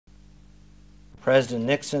President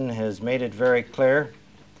Nixon has made it very clear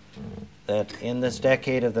that in this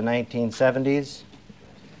decade of the 1970s,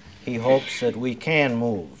 he hopes that we can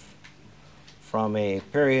move from a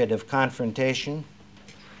period of confrontation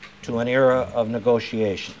to an era of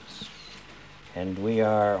negotiations. And we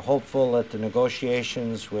are hopeful that the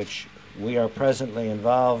negotiations which we are presently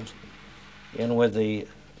involved in with the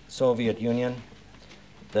Soviet Union,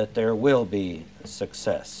 that there will be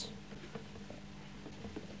success.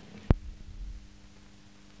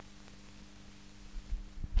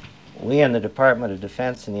 We in the Department of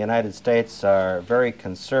Defense in the United States are very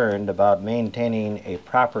concerned about maintaining a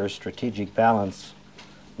proper strategic balance,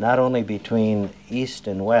 not only between East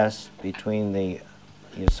and West, between the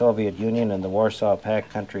Soviet Union and the Warsaw Pact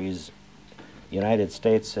countries, United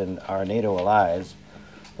States and our NATO allies,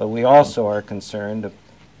 but we also are concerned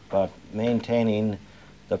about maintaining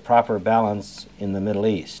the proper balance in the Middle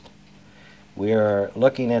East. We are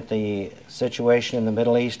looking at the situation in the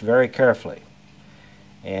Middle East very carefully,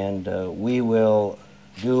 and we will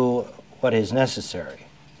do what is necessary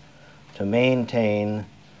to maintain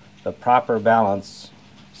the proper balance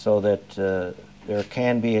so that there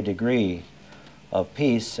can be a degree of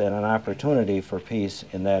peace and an opportunity for peace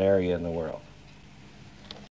in that area in the world.